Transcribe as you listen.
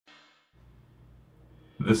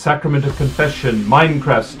The sacrament of confession,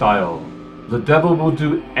 Minecraft style. The devil will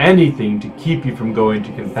do anything to keep you from going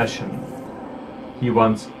to confession. He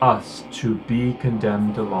wants us to be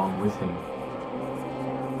condemned along with him.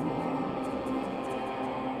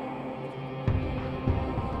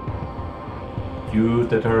 You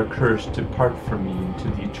that are accursed, depart from me into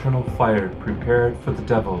the eternal fire prepared for the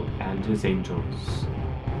devil and his angels.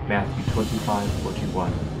 Matthew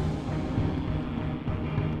 25:41.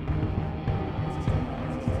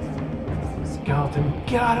 Skeleton,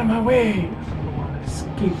 get out of my way! I want to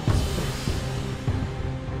escape this place.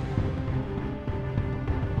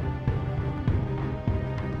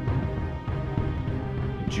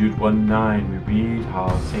 In Jude 1:9 we read how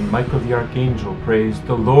St. Michael the Archangel prays,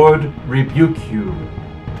 "The Lord rebuke you."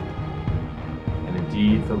 And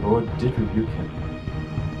indeed, the Lord did rebuke him.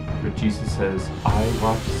 For Jesus says, "I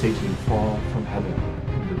watched Satan fall from heaven,"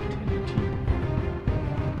 in Luke 10:18.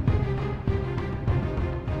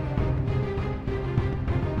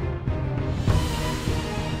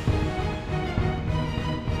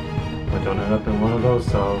 But don't end up in one of those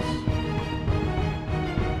cells.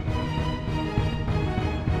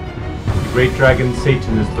 The great dragon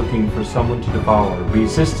Satan is looking for someone to devour.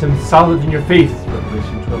 Resist him solid in your faith.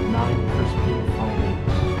 Revelation 12:9, 1 Peter 5:8.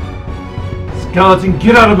 Skeleton,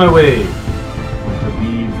 get out of my way! I want to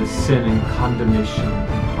leave the sin and condemnation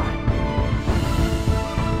behind.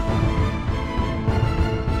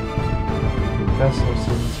 If we confess our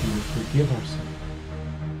sins, he will forgive our sins.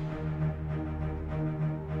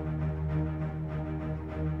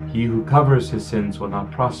 He who covers his sins will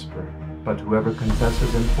not prosper, but whoever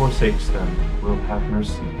confesses and forsakes them will have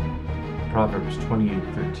mercy. Proverbs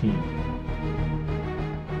 28:13.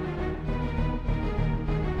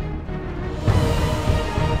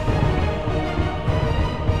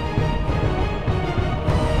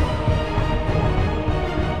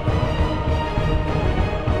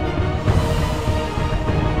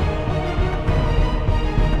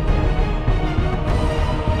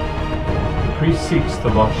 The priest seeks the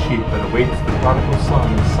lost sheep and awaits the prodigal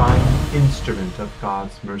son, a sign instrument of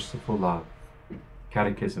God's merciful love.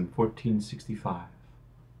 Catechism 1465.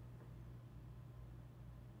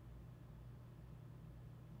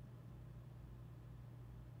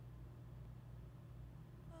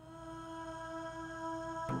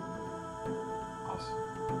 Awesome.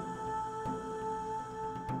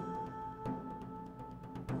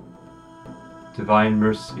 Divine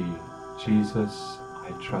mercy, Jesus,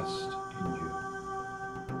 I trust in you.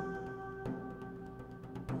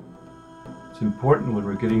 It's important when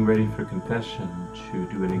we're getting ready for confession to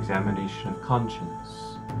do an examination of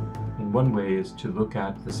conscience. And one way is to look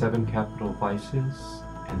at the 7 capital vices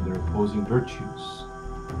and their opposing virtues.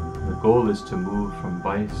 The goal is to move from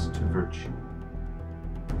vice to virtue.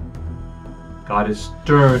 God is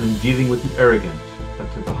stern in dealing with the arrogant,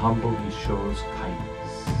 but to the humble he shows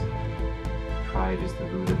kindness. Pride is the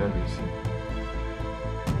root of every sin.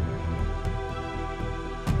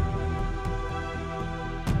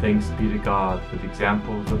 Thanks be to God for the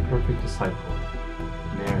example of the perfect disciple,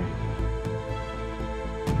 Mary.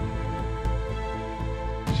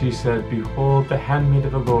 She said, "Behold the handmaid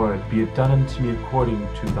of the Lord, be it done unto me according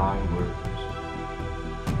to thy word."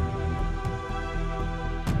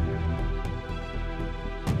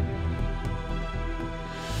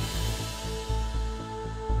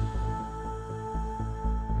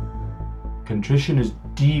 Contrition is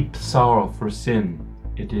deep sorrow for sin.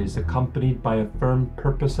 It is accompanied by a firm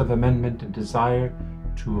purpose of amendment and desire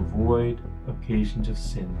to avoid occasions of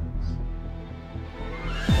sins.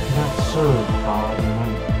 You cannot serve God and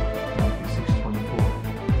money. Matthew 6:24.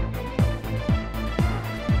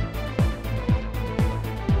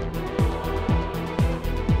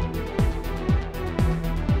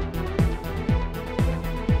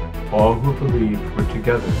 All who believe were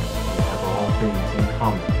together and have all things in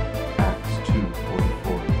common. Acts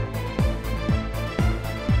 2:44.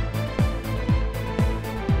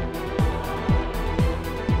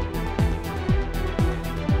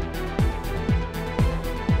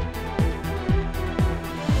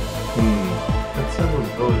 Let's send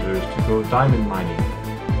those villagers to go diamond mining.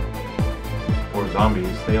 Those poor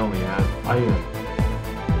zombies, they only have iron.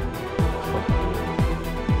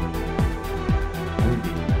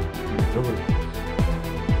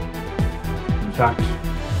 In fact,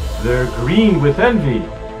 they're green with envy.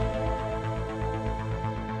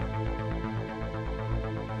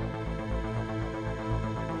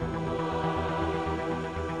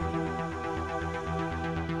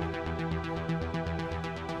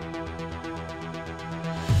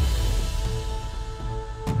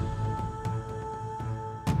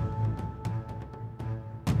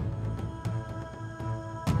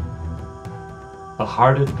 A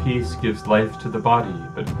heart at peace gives life to the body,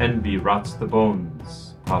 but envy rots the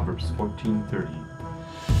bones. Proverbs 14:30.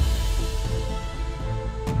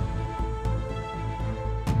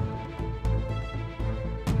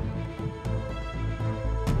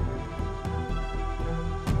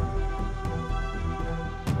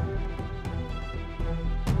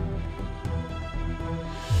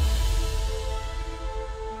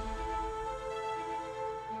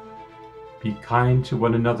 Be kind to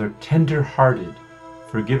one another, tender-hearted,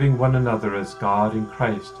 forgiving one another as God in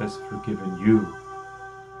Christ has forgiven you.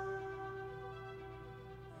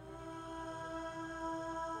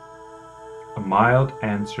 A mild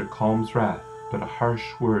answer calms wrath, but a harsh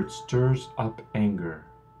word stirs up anger.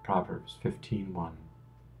 Proverbs 15:1.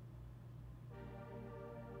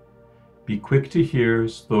 Be quick to hear,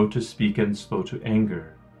 slow to speak, and slow to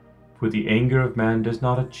anger, for the anger of man does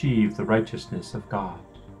not achieve the righteousness of God.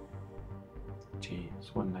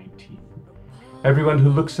 James 1:19. Everyone who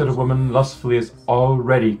looks at a woman lustfully has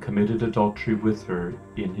already committed adultery with her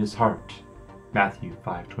in his heart. Matthew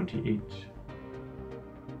 5:28.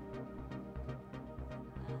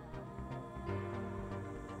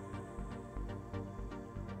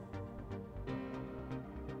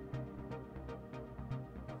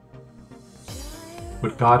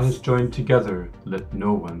 What God has joined together, let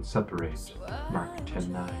no one separate. Mark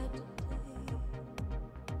 10:9.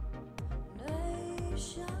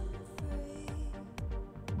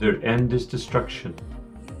 Their end is destruction.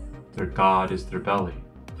 Their God is their belly.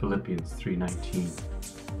 Philippians 3:19.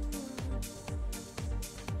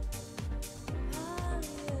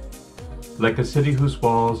 Like a city whose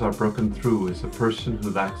walls are broken through is a person who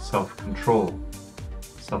lacks self-control.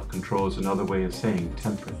 Self-control is another way of saying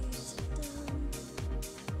temperance.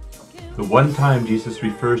 The one time Jesus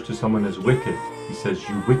refers to someone as wicked, he says,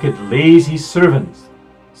 "You wicked, lazy servants."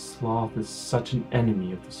 Sloth is such an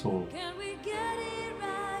enemy of the soul.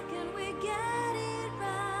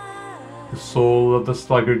 The soul of the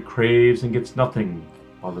sluggard craves and gets nothing,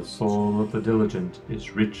 while the soul of the diligent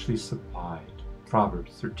is richly supplied.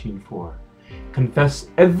 Proverbs 13:4. Confess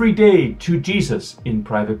every day to Jesus in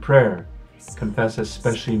private prayer. Confess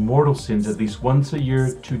especially mortal sins at least once a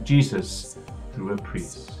year to Jesus through a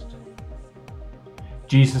priest.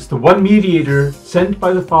 Jesus, the one mediator sent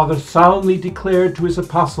by the Father, solemnly declared to his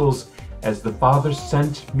apostles, "As the Father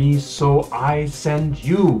sent me, so I send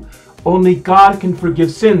you." Only God can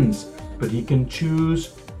forgive sins, but he can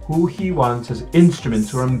choose who he wants as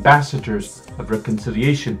instruments or ambassadors of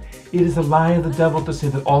reconciliation. It is a lie of the devil to say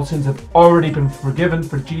that all sins have already been forgiven,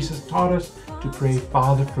 for Jesus taught us to pray,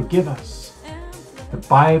 "Father, forgive us." The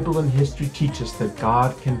Bible and history teach us that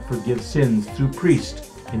God can forgive sins through priests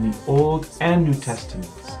in the Old and New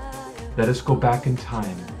Testaments. Let us go back in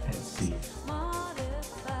time and see.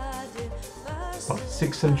 About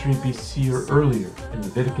 6th century BC or earlier, in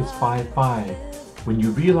Leviticus 5:5, when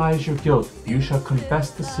you realize your guilt, you shall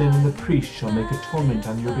confess the sin and the priest shall make atonement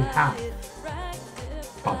on your behalf.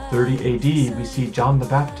 About 30 AD, we see John the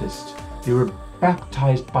Baptist. They were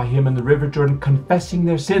baptized by him in the River Jordan, confessing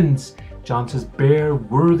their sins. John says, "Bear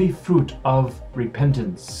worthy fruit of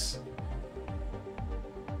repentance."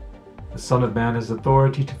 The Son of Man has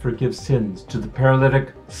authority to forgive sins. To the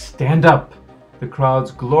paralytic, "Stand up." The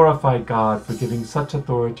crowds glorified God for giving such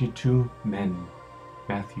authority to men.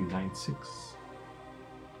 Matthew 9:6.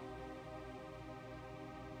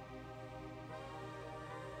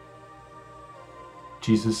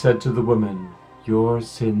 Jesus said to the woman, "Your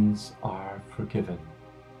sins are forgiven."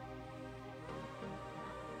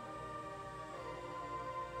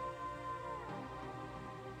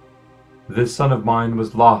 This son of mine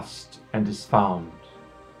was lost and is found.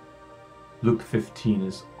 Luke 15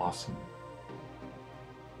 is awesome.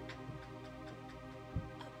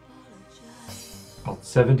 About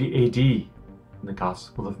 70 AD, in the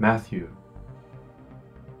Gospel of Matthew,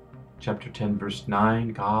 chapter 10, verse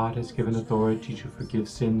 9, God has given authority to forgive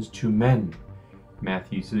sins to men.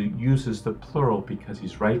 Matthew uses the plural because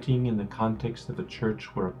he's writing in the context of a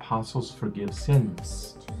church where apostles forgive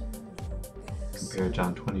sins. Compare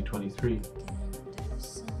John 20:23.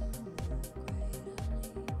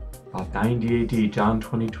 About 90 AD, John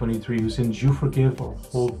 20:23, whose sins you forgive or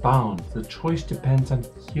hold bound. The choice depends on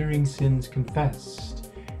hearing sins confessed.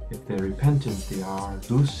 If they're repentant, they are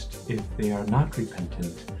loosed. If they are not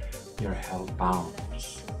repentant, they are held bound.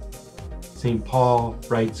 St. Paul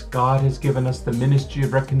writes, God has given us the ministry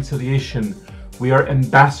of reconciliation. We are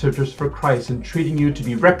ambassadors for Christ, entreating you to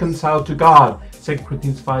be reconciled to God. 2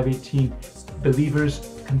 Corinthians 5:18.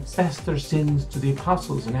 Believers confess their sins to the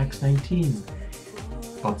apostles in Acts 19.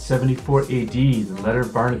 About 74 AD, the letter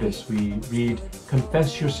of Barnabas, we read,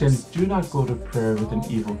 confess your sins, do not go to prayer with an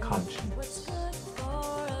evil conscience.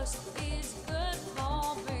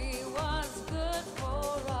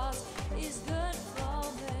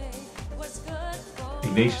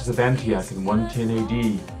 Ignatius of Antioch in 110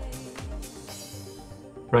 AD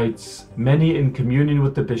writes, "Many in communion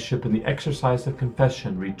with the bishop in the exercise of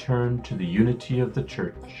confession return to the unity of the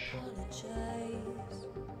church."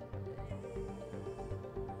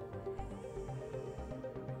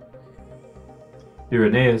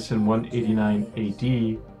 Irenaeus in 189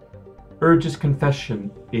 AD urges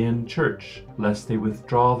confession in church, lest they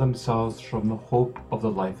withdraw themselves from the hope of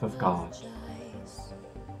the life of God.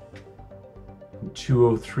 In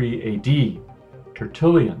 203 AD,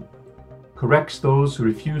 Tertullian corrects those who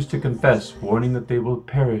refuse to confess, warning that they will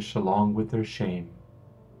perish along with their shame.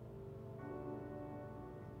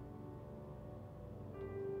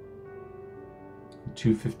 In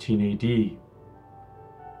 215 AD,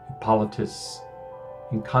 Hippolytus,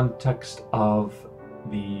 in context of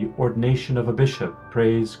the ordination of a bishop,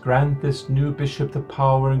 prays, "Grant this new bishop the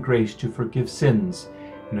power and grace to forgive sins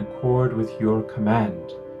in accord with your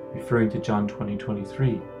command," referring to John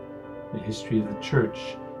 20:23. In the history of the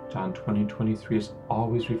Church, John 20:23 is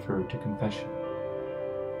always referred to confession.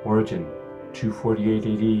 Origen, 248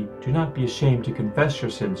 AD, "Do not be ashamed to confess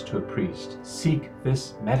your sins to a priest. Seek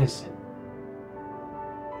this medicine."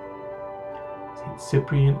 St.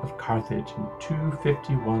 Cyprian of Carthage in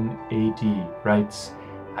 251 AD writes,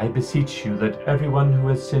 "I beseech you, let everyone who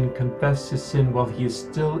has sinned confess his sin while he is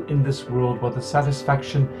still in this world, while the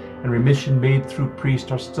satisfaction and remission made through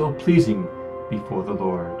priest are still pleasing before the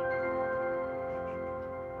Lord."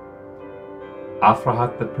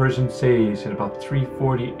 Afrahat the Persian sage in about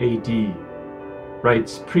 340 AD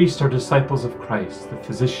writes, "Priests are disciples of Christ, the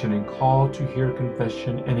physician, and called to hear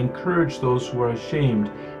confession and encourage those who are ashamed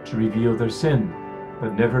to reveal their sin,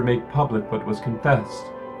 but never make public what was confessed,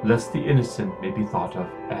 lest the innocent may be thought of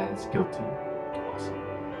as guilty." Awesome.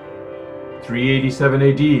 387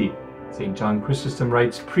 AD, St. John Chrysostom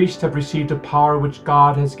writes, "Priests have received a power which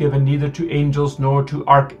God has given neither to angels nor to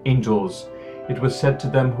archangels. It was said to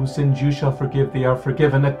them, 'Whose sins you shall forgive, they are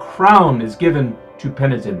forgiven.' A crown is given to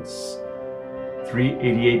penitents."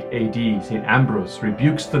 388 AD, St. Ambrose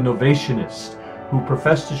rebukes the Novatianist who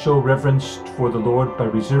professed to show reverence for the Lord by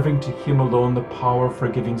reserving to him alone the power of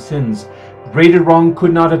forgiving sins. Greater wrong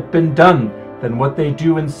could not have been done than what they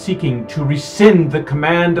do in seeking to rescind the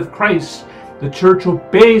command of Christ. The Church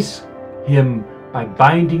obeys him by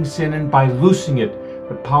binding sin and by loosing it.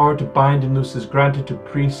 The power to bind and loose is granted to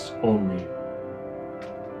priests only.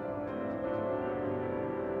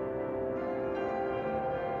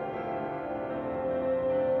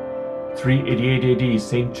 (388 AD),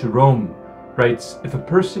 St. Jerome writes, "If a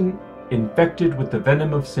person infected with the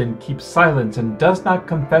venom of sin keeps silence and does not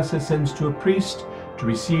confess his sins to a priest to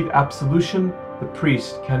receive absolution, the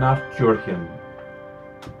priest cannot cure him."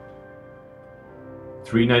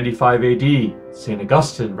 395 AD, St.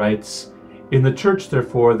 Augustine writes, "In the Church,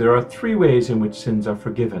 therefore, there are three ways in which sins are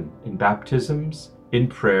forgiven: in baptisms, in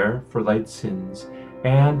prayer for light sins,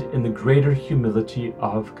 and in the greater humility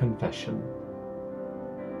of confession."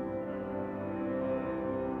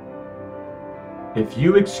 If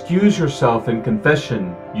you excuse yourself in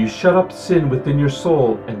confession, you shut up sin within your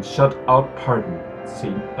soul and shut out pardon,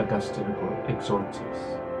 St. Augustine exhorts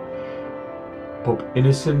us. Pope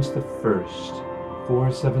Innocent I,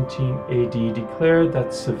 417 AD, declared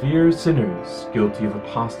that severe sinners, guilty of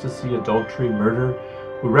apostasy, adultery, murder,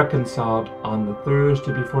 were reconciled on the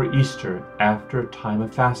Thursday before Easter, after a time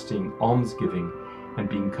of fasting, almsgiving, and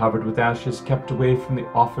being covered with ashes, kept away from the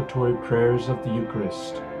offertory prayers of the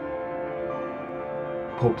Eucharist.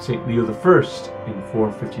 Pope St. Leo I, in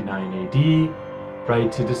 459 AD,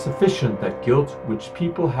 writes, "It is sufficient that guilt which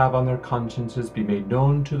people have on their consciences be made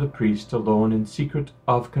known to the priest alone in secret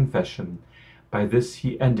of confession. By this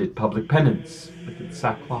he ended public penance with its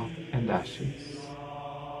sackcloth and ashes."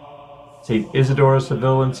 St. Isidore of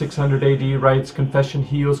Seville in 600 AD writes, "Confession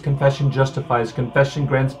heals, confession justifies, confession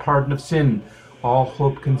grants pardon of sin. All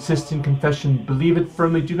hope consists in confession. Believe it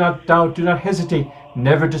firmly, do not doubt, do not hesitate,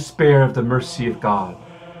 never despair of the mercy of God."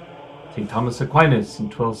 St. Thomas Aquinas in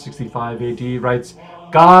 1265 AD writes,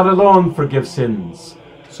 "God alone forgives sins.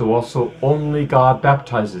 So also only God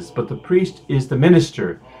baptizes, but the priest is the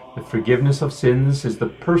minister. The forgiveness of sins is the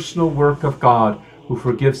personal work of God, who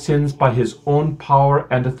forgives sins by his own power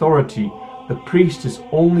and authority. The priest is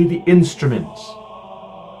only the instrument,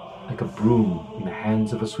 like a broom in the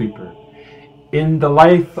hands of a sweeper. In the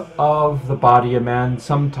life of the body, a man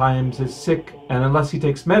sometimes is sick, and unless he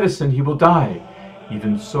takes medicine, he will die.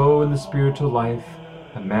 Even so, in the spiritual life,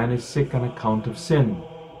 a man is sick on account of sin.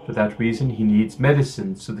 For that reason, he needs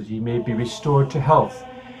medicine so that he may be restored to health,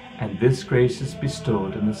 and this grace is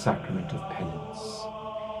bestowed in the sacrament of penance.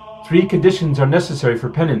 Three conditions are necessary for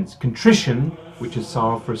penance: contrition, which is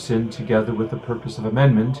sorrow for sin together with the purpose of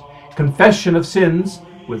amendment, confession of sins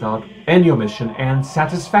without any omission, and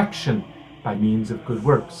satisfaction by means of good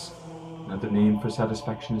works. Another name for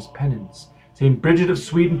satisfaction is penance. St. Bridget of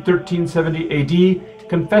Sweden, 1370 AD,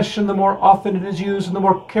 confession, the more often it is used and the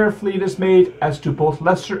more carefully it is made as to both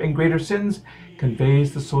lesser and greater sins,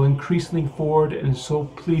 conveys the soul increasingly forward and is so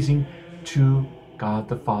pleasing to God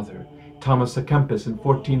the Father. Thomas à Kempis in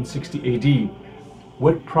 1460 AD,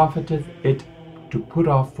 what profiteth it to put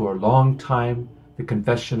off for a long time the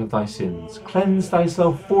confession of thy sins? Cleanse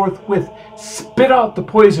thyself forthwith, spit out the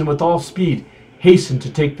poison with all speed, hasten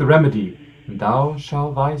to take the remedy, and thou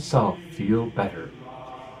shalt thyself feel better.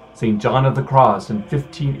 St. John of the Cross in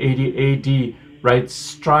 1580 AD writes,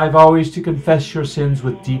 strive always to confess your sins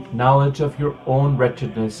with deep knowledge of your own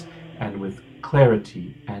wretchedness and with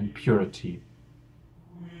clarity and purity.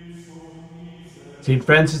 St.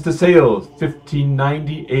 Francis de Sales,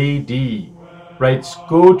 1590 AD, writes,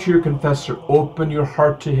 go to your confessor, open your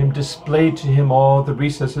heart to him, display to him all the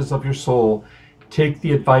recesses of your soul, take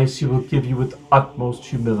the advice he will give you with utmost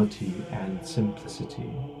humility and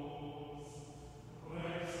simplicity.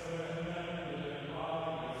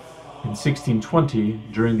 In 1620,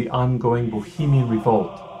 during the ongoing Bohemian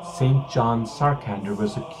Revolt, St. John Sarkander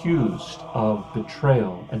was accused of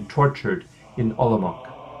betrayal and tortured in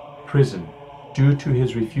Olomouc prison due to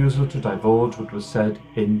his refusal to divulge what was said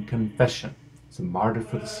in confession. He's a martyr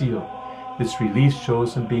for the seal. This release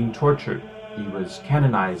shows him being tortured. He was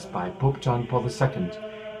canonized by Pope John Paul II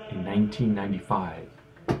in 1995.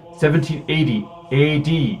 1780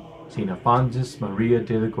 AD, St. Alphonsus Maria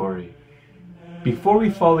de Liguori. Before we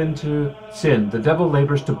fall into sin, the devil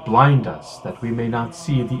labors to blind us, that we may not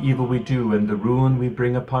see the evil we do and the ruin we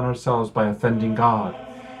bring upon ourselves by offending God.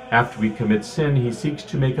 After we commit sin, he seeks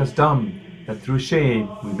to make us dumb, that through shame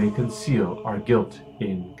we may conceal our guilt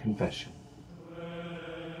in confession.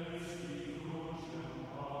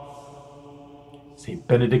 St.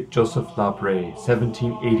 Benedict Joseph Labre,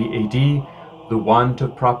 1780 AD, the want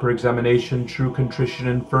of proper examination, true contrition,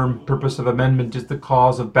 and firm purpose of amendment is the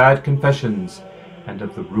cause of bad confessions and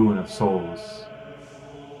of the ruin of souls.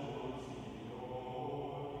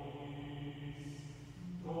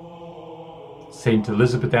 St.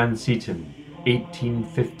 Elizabeth Ann Seton,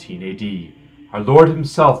 1815 AD. Our Lord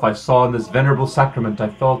himself I saw in this venerable sacrament. I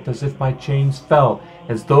felt as if my chains fell,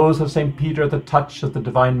 as those of St. Peter at the touch of the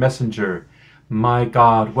divine messenger. My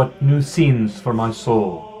God, what new scenes for my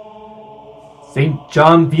soul! St.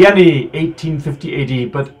 John Vianney, 1850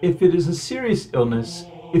 AD. But if it is a serious illness,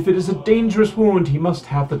 if it is a dangerous wound, he must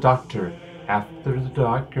have the doctor. After the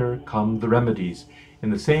doctor come the remedies. In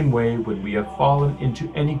the same way, when we have fallen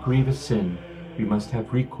into any grievous sin, we must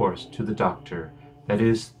have recourse to the doctor, that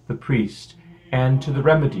is, the priest, and to the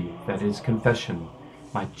remedy, that is, confession.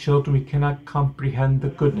 My children, we cannot comprehend the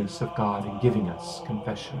goodness of God in giving us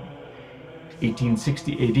confession.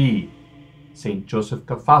 1860 AD. St. Joseph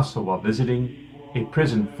Cafasso, while visiting a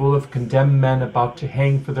prison full of condemned men about to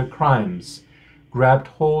hang for their crimes, grabbed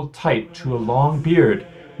hold tight to a long beard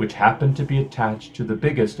which happened to be attached to the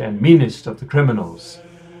biggest and meanest of the criminals.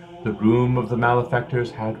 The room of the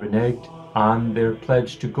malefactors had reneged on their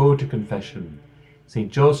pledge to go to confession.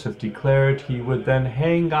 St. Joseph declared he would then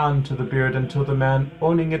hang on to the beard until the man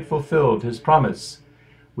owning it fulfilled his promise.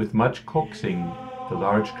 With much coaxing, the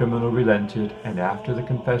large criminal relented, and after the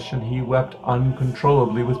confession he wept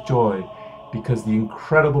uncontrollably with joy, because the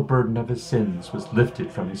incredible burden of his sins was lifted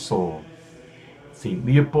from his soul. St.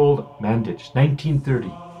 Leopold Mandich, 1930.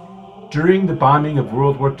 During the bombing of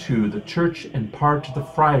World War II, the church and part of the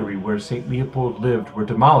friary where St. Leopold lived were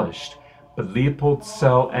demolished, but Leopold's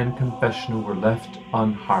cell and confessional were left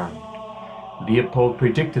unharmed. Leopold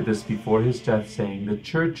predicted this before his death, saying, the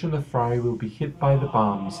church and the friary will be hit by the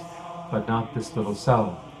bombs, but not this little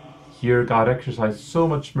cell. Here God exercised so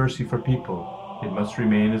much mercy for people, it must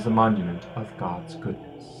remain as a monument of God's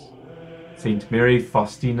goodness. St. Mary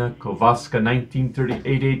Faustina Kowalska,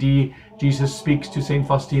 1938 AD, Jesus speaks to St.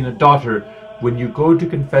 Faustina, daughter, when you go to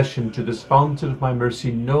confession to this fountain of my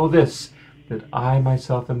mercy, know this, that I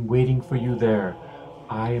myself am waiting for you there.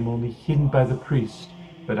 I am only hidden by the priest,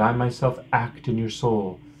 but I myself act in your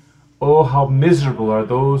soul. Oh, how miserable are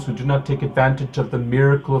those who do not take advantage of the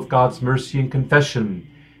miracle of God's mercy in confession.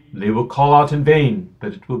 They will call out in vain,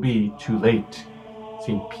 but it will be too late.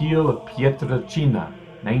 St. Pio of Pietrelcina,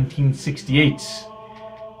 1968.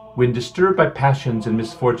 When disturbed by passions and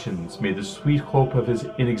misfortunes, may the sweet hope of his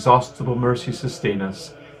inexhaustible mercy sustain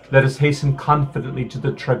us. Let us hasten confidently to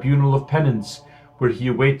the tribunal of penance, where he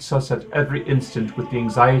awaits us at every instant with the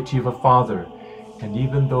anxiety of a father. And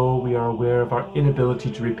even though we are aware of our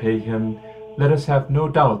inability to repay him, Let us have no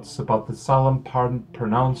doubts about the solemn pardon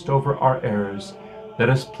pronounced over our errors. Let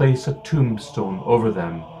us place a tombstone over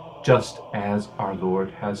them, just as our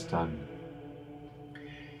Lord has done.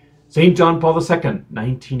 St. John Paul II,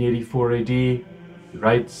 1984 AD, he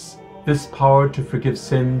writes, "This power to forgive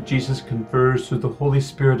sin Jesus confers through the Holy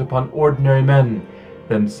Spirit upon ordinary men,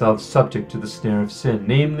 themselves subject to the snare of sin,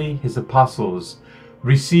 namely his apostles.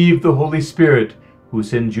 Receive the Holy Spirit. Whose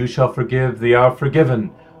sins you shall forgive, they are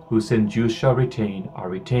forgiven. Whose sins you shall retain, are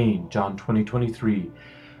retained." John 20:23.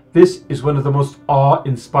 This is one of the most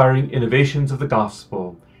awe-inspiring innovations of the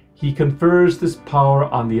gospel. He confers this power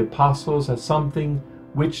on the apostles as something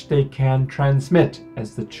which they can transmit,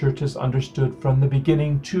 as the church has understood from the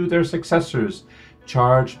beginning, to their successors,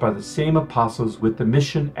 charged by the same apostles with the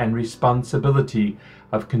mission and responsibility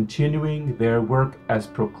of continuing their work as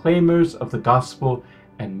proclaimers of the gospel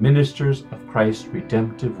and ministers of Christ's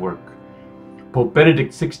redemptive work. Pope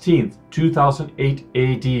Benedict XVI, 2008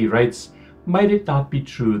 AD, writes, "Might it not be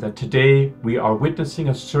true that today we are witnessing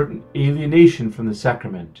a certain alienation from the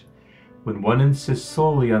sacrament? When one insists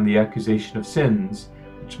solely on the accusation of sins,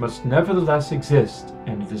 which must nevertheless exist,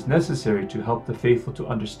 and it is necessary to help the faithful to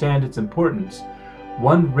understand its importance,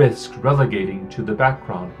 one risks relegating to the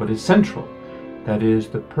background what is central, that is,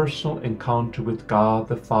 the personal encounter with God,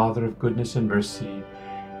 the Father of goodness and mercy.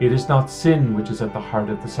 It is not sin which is at the heart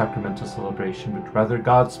of the sacramental celebration, but rather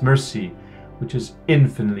God's mercy, which is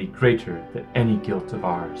infinitely greater than any guilt of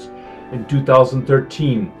ours." In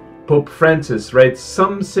 2013, Pope Francis writes,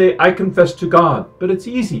 "Some say I confess to God, but it's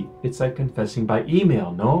easy. It's like confessing by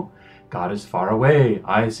email, no? God is far away.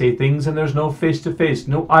 I say things and there's no face-to-face,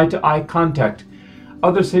 no eye-to-eye contact.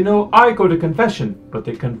 Others say, no, I go to confession, but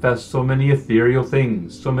they confess so many ethereal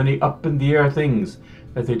things, so many up-in-the-air things,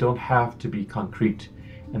 that they don't have to be concrete.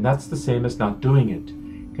 And that's the same as not doing it.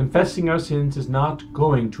 Confessing our sins is not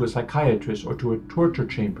going to a psychiatrist or to a torture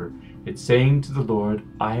chamber. It's saying to the Lord,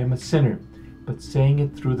 I am a sinner, but saying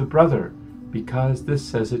it through the brother, because this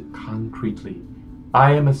says it concretely.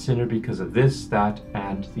 I am a sinner because of this, that,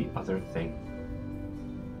 and the other thing."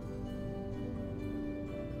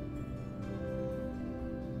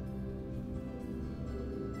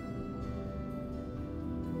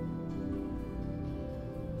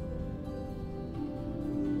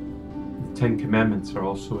 The Ten Commandments are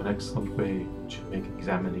also an excellent way to make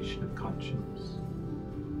examination of conscience.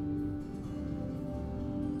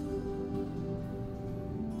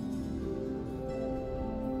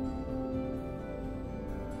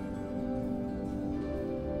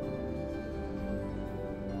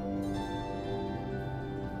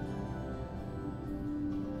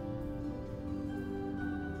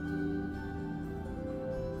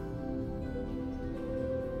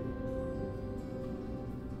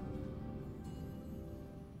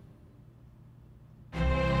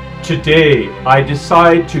 Today, I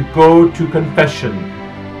decide to go to confession.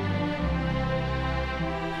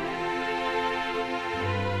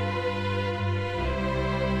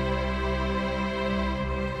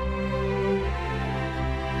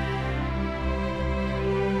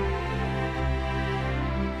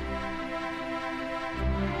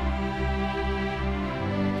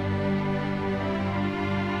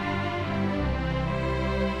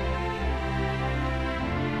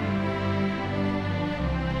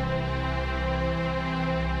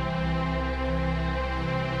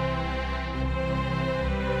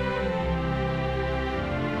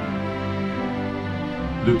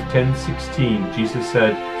 Luke 10:16, Jesus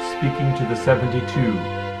said, speaking to the 72,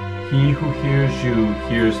 "He who hears you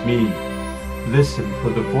hears me. Listen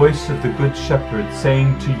for the voice of the Good Shepherd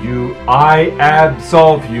saying to you, I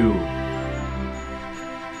absolve you."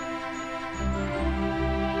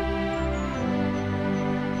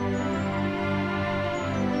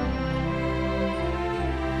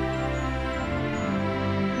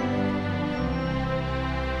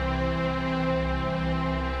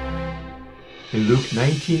 In Luke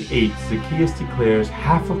 19:8, Zacchaeus declares,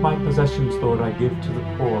 "Half of my possessions, Lord, I give to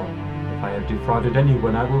the poor. If I have defrauded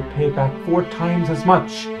anyone, I will pay back 4 times as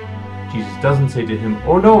much." Jesus doesn't say to him,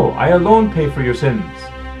 "Oh no, I alone pay for your sins."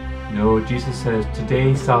 No, Jesus says,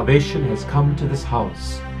 "Today salvation has come to this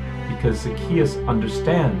house," because Zacchaeus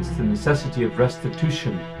understands the necessity of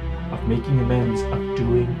restitution, of making amends, of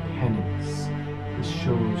doing penance. This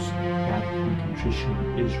shows that contrition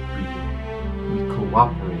is real. We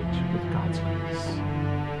cooperate with God's grace.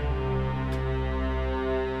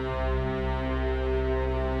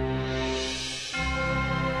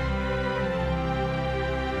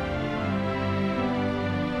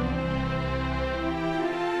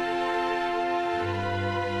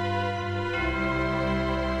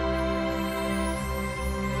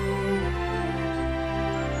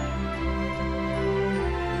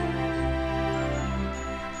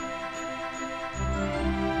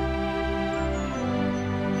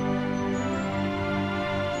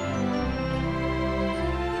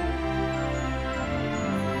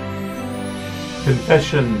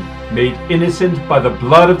 confession, made innocent by the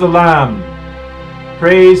blood of the Lamb.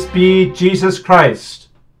 Praise be Jesus Christ.